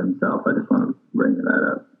for himself. I just want to bring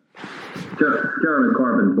that up. Jeremy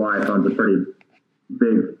Corbyn's wife owns a pretty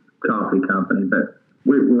big coffee company, but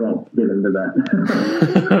we won't get into that.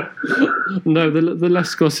 No, the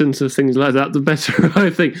less got into things like that, the better,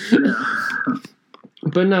 I think. Yeah.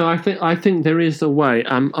 But no, I think there is a way.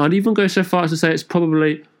 I'd even go so far as to say it's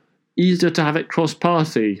probably easier to have it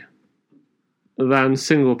cross-party than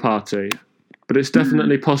single-party. But it's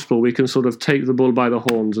definitely possible we can sort of take the bull by the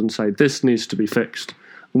horns and say this needs to be fixed.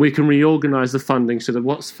 We can reorganise the funding so that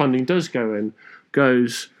what funding does go in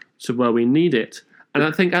goes to where we need it. And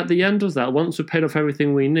I think at the end of that, once we've paid off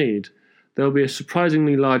everything we need, there'll be a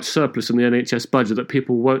surprisingly large surplus in the NHS budget that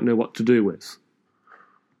people won't know what to do with.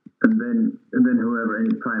 And then whoever,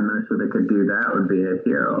 any prime minister that could do that would be a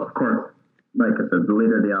hero. Of course, like I said, the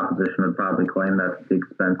leader of the opposition would probably claim that's the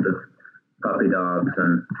expense of puppy dogs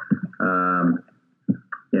and,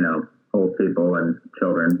 old people and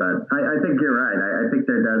children. But I think you're right. I think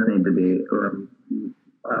there does need to be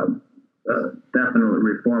definitely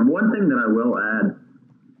reform. One thing that I will add,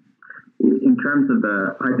 in terms of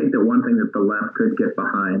I think that one thing that the left could get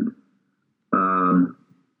behind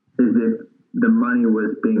money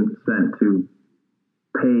was being spent to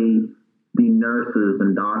pay the nurses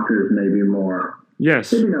and doctors maybe more.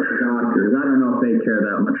 Yes. Maybe not the doctors. I don't know if they care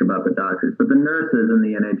that much about the doctors, but the nurses in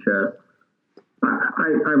the NHS,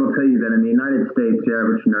 I will tell you that in the United States, the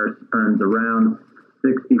average nurse earns around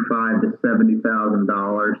 $65,000 to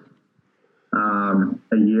 $70,000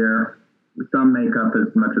 a year. Some make up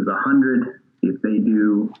as much as $100,000 if they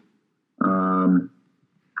do,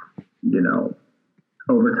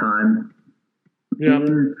 overtime. Yeah.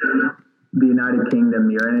 In the United Kingdom,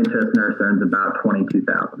 your NHS nurse earns about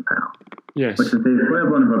 £22,000, Yes. which is the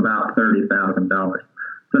equivalent of about $30,000.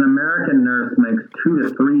 So an American nurse makes 2 to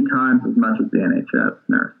 3 times as much as the NHS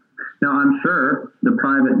nurse. Now, I'm sure the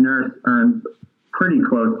private nurse earns pretty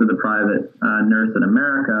close to the private nurse in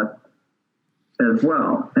America as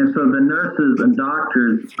well. And so the nurses and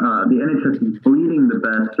doctors, the NHS is bleeding the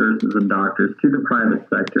best nurses and doctors to the private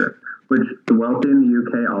sector, which the wealthy in the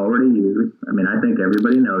UK already use. I mean, I think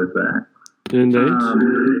everybody knows that. Indeed.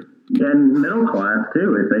 And middle class,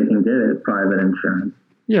 too, if they can get it, private insurance.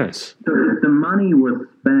 Yes. So if the money was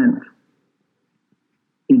spent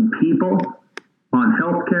in people, on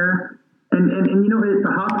healthcare, and if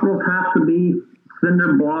the hospitals have to be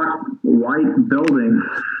cinder block white buildings,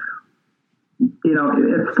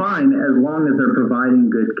 it's fine as long as they're providing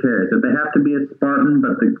good care. So they have to be a Spartan,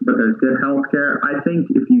 but there's good healthcare. I think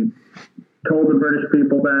if you told the British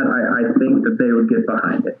people that, I think that they would get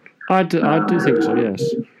behind it. I do think so,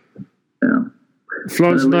 yes. Yeah.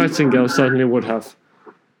 Florence Nightingale certainly would have.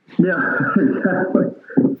 Yeah, exactly.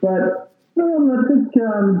 But I think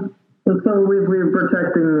so. We're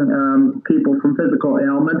protecting people from physical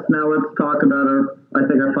ailments. Now let's talk about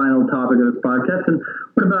our final topic of this podcast. And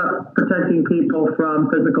what about protecting people from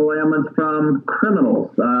physical ailments from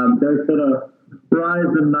criminals? There's been a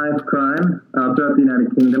rise in knife crime throughout the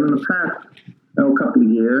United Kingdom in the past couple of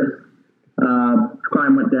years.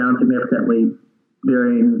 Crime went down significantly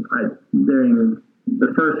during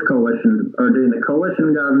the first coalition, or during the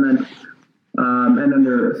coalition government, and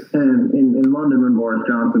in London when Boris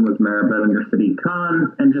Johnson was mayor, but under Sadiq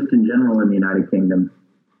Khan, and just in general in the United Kingdom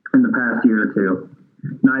in the past year or two,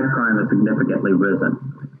 knife crime has significantly risen.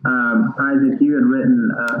 Isaac, you had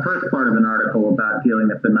written first part of an article about dealing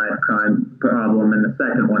with the knife crime problem, and the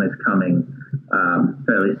second one is coming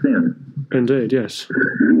fairly soon. Indeed, yes.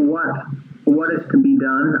 What is to be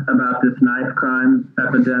done about this knife crime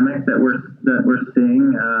epidemic that we're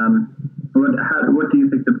seeing? What do you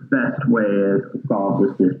think the best way is to solve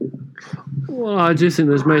this issue? Well, I do think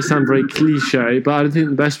this may sound very cliche, but I think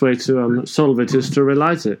the best way to solve it is to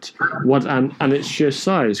realise it, and its sheer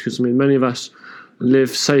size. Because many of us live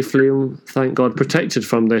safely and, thank God, protected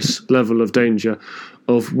from this level of danger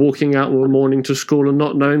of walking out one morning to school and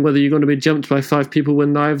not knowing whether you're going to be jumped by 5 people with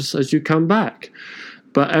knives as you come back.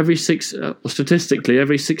 But statistically,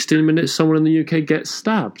 every 16 minutes, someone in the UK gets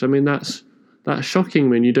stabbed. I mean, that's shocking. I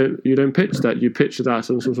mean, you don't picture that. You picture that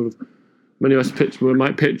and some sort of, many of us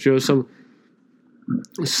might picture some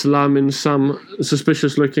slum in some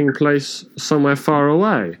suspicious-looking place somewhere far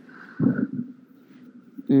away.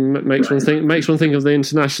 Makes one think of the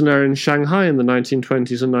international area in Shanghai in the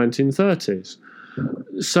 1920s and 1930s.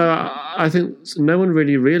 So I think no one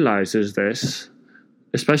really realises this,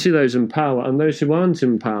 especially those in power, and those who aren't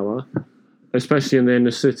in power, especially in the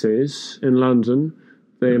inner cities in London.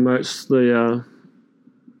 Those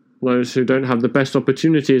who don't have the best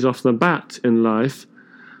opportunities off the bat in life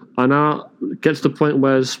are now get to the point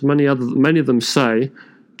where many of them say,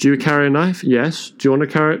 "Do you carry a knife? Yes. Do you want to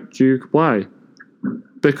carry it? Why?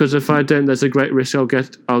 Because if I don't, there's a great risk I'll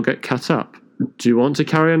get cut up. Do you want to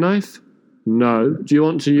carry a knife? No. Do you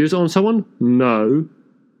want to use it on someone? No.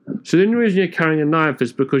 So the only reason you're carrying a knife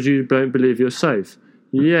is because you don't believe you're safe.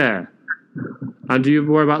 Yeah. And do you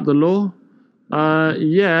worry about the law?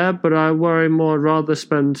 Yeah, but I worry more. I'd rather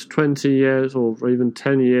spend 20 years or even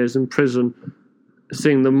 10 years in prison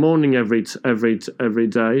seeing the morning every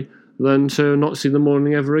day than to not see the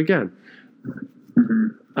morning ever again."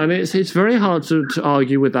 And it's very hard to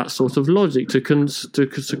argue with that sort of logic, to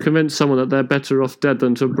convince someone that they're better off dead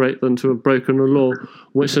than to have broken a law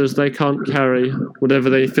which says they can't carry whatever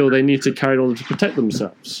they feel they need to carry in order to protect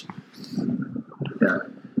themselves. Yeah.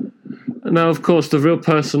 Now, of course, the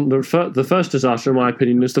first disaster, in my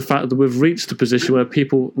opinion, is the fact that we've reached a position where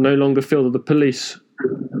people no longer feel that the police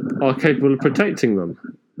are capable of protecting them.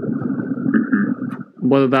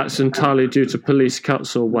 Whether that's entirely due to police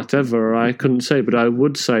cuts or whatever, I couldn't say, but I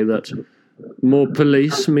would say that more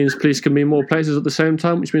police means police can be in more places at the same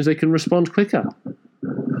time, which means they can respond quicker.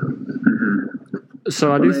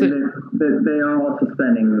 So I do think they are also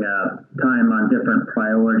spending time on different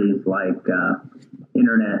priorities like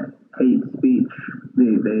internet hate speech.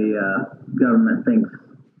 The government thinks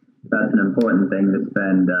that's an important thing to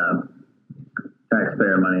spend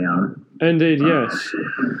taxpayer money on. Indeed, yes.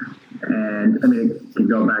 And I mean, if you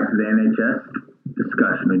go back to the NHS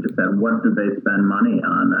discussion we just had, what did they spend money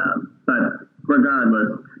on? But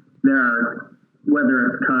regardless, there are, whether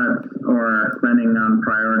it's cuts or spending on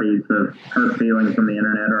priorities of hurt feelings from the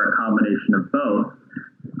internet or a combination of both,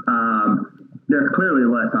 there's clearly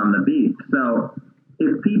less on the beat. So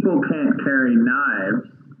if people can't carry knives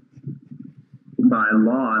by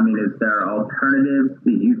law, I mean, is there alternatives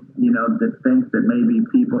that that think that maybe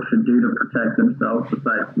people should do to protect themselves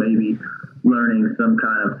besides maybe learning some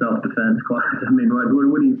kind of self-defense class? I mean, what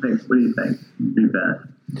do you think? What do you think would be best?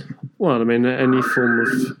 Well, I mean, any form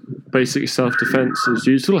of basic self-defense is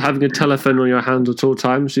useful. Having a telephone on your hand at all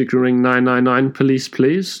times, you can ring 999, police,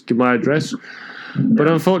 please, give my address. But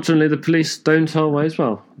unfortunately, the police don't always.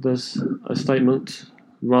 Well, there's a statement,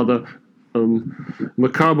 rather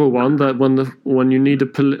macabre one, that when the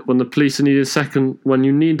police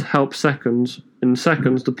need help in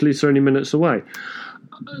seconds, the police are only minutes away.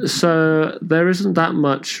 So there isn't that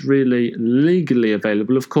much really legally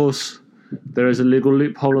available. Of course, there is a legal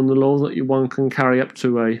loophole in the law that one can carry up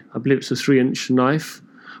to I believe it's a 3-inch knife,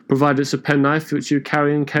 provided it's a penknife which you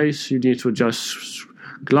carry in case you need to adjust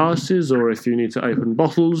glasses or if you need to open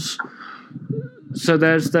bottles. So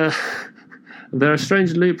there are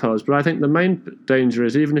strange loopholes, but I think the main danger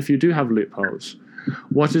is, even if you do have loopholes,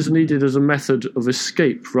 what is needed is a method of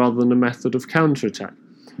escape rather than a method of counterattack.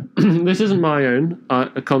 This isn't my own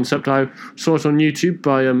concept. I saw it on YouTube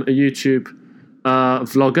by a YouTube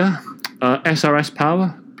vlogger, SRS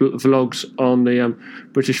Power, vlogs on the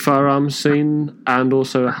British firearms scene and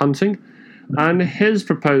also hunting. And his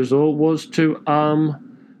proposal was to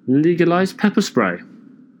legalise pepper spray.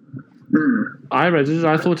 I read it,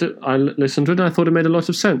 I listened to it, and I thought it made a lot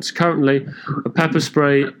of sense. Currently, a pepper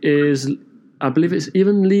spray is, I believe it's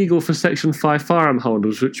even legal for Section 5 firearm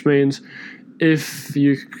holders, which means if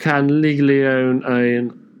you can legally own a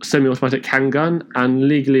semi-automatic handgun and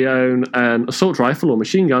legally own an assault rifle or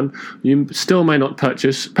machine gun, you still may not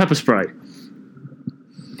purchase pepper spray.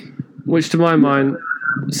 Which, to my mind,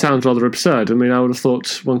 sounds rather absurd. I mean, I would have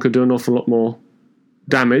thought one could do an awful lot more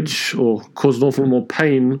damage or cause an awful lot more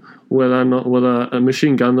pain with a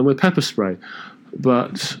machine gun than with pepper spray.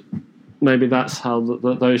 But maybe that's how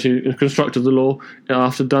those who constructed the law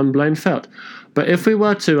after Dunblane felt. But if we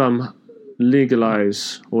were to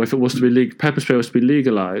legalise, or if it was to be pepper spray was to be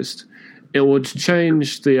legalised, it would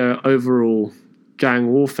change the overall gang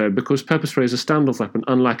warfare, because pepper spray is a standoff weapon,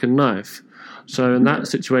 unlike a knife. So in that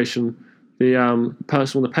situation, the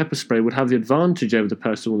person with the pepper spray would have the advantage over the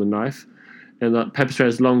person with the knife, in that pepper spray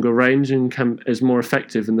has longer range and is more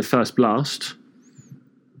effective in the first blast,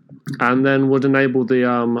 and then would enable the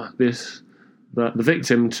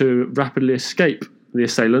victim to rapidly escape the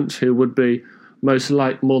assailant, who would be more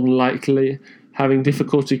than likely having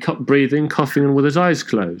difficulty breathing, coughing, and with his eyes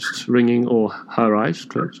closed, ringing, or her eyes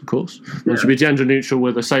closed, of course. One should be gender neutral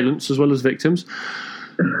with assailants as well as victims.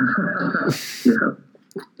 Yeah.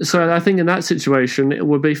 So I think in that situation, it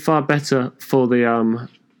would be far better for the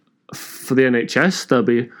NHS. There'll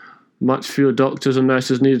be much fewer doctors and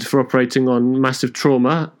nurses needed for operating on massive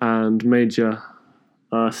trauma and major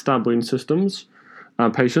stab wound systems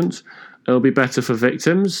patients. It'll be better for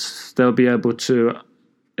victims. They'll be able to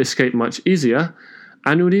escape much easier,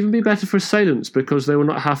 and it would even be better for assailants, because they will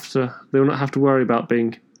not have to worry about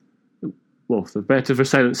being. Well, better for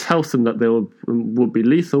assailants' health in that they would be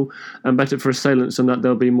lethal, and better for assailants in that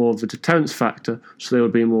there'll be more of a deterrence factor. So there'll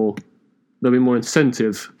be more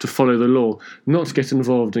incentive to follow the law, not to get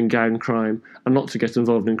involved in gang crime, and not to get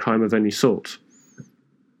involved in crime of any sort.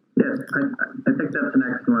 Yes, I think that's an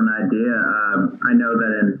excellent idea. I know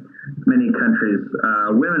that in many countries,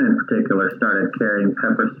 women in particular started carrying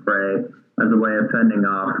pepper spray as a way of fending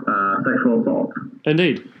off sexual assault.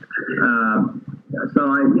 Indeed. So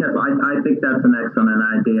I think that's an excellent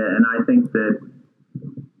idea, and I think that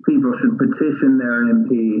people should petition their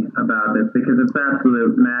MP about this, because it's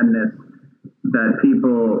absolute madness that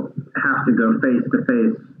people have to go face to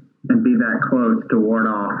face and be that close to ward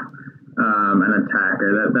off an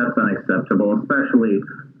attacker. That's unacceptable, especially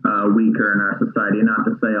weaker in our society. Not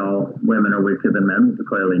to say all women are weaker than men,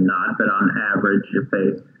 clearly not, but on average, if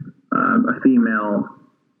a female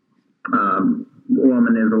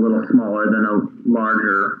woman is a little smaller than a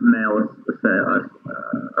larger male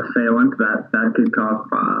assailant, that could cause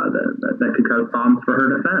problems for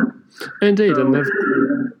her defense. Indeed, so, and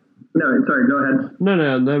no, sorry, go ahead. No,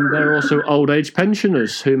 there are also old age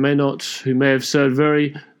pensioners who may have served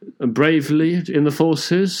very bravely in the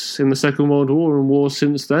forces in the Second World War and wars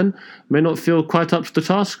since then may not feel quite up to the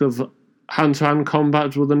task of hand-to-hand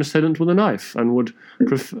combat with an assailant with a knife, and would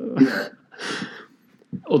prefer.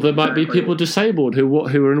 Or there might be people disabled who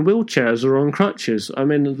are in wheelchairs or on crutches. I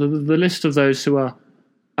mean, the list of those who are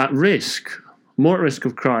at risk, more at risk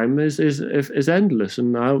of crime, is endless.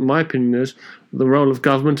 And my opinion is the role of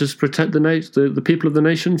government is to protect the people of the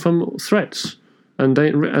nation from threats and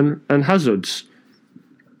hazards.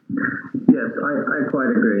 Yes, I quite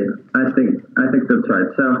agree. I think that's right.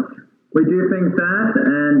 So we do think that,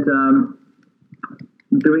 and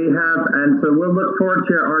so we'll look forward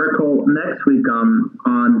to your article next week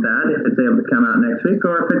on that, if it's able to come out next week,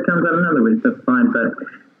 or if it comes out another week, that's fine. But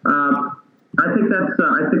I think that's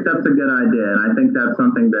a good idea, and I think that's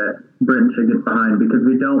something that Britain should get behind, because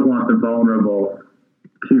we don't want the vulnerable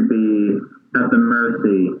to be at the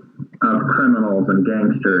mercy of criminals and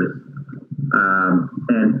gangsters.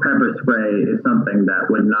 And pepper spray is something that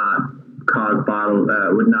would not cause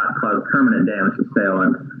permanent damage to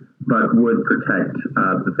assailants, but would protect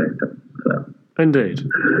the victim. So. Indeed.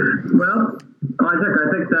 Well, Isaac, I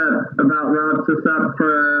think that about wraps us up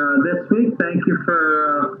for this week. Thank you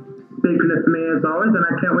for speaking with me as always, and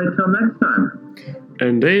I can't wait till next time.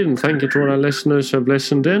 Indeed, and thank you to all our listeners who have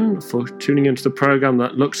listened in for tuning into the programme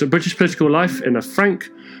that looks at British political life in a frank,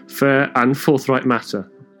 fair and forthright manner.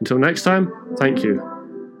 Until next time, thank you.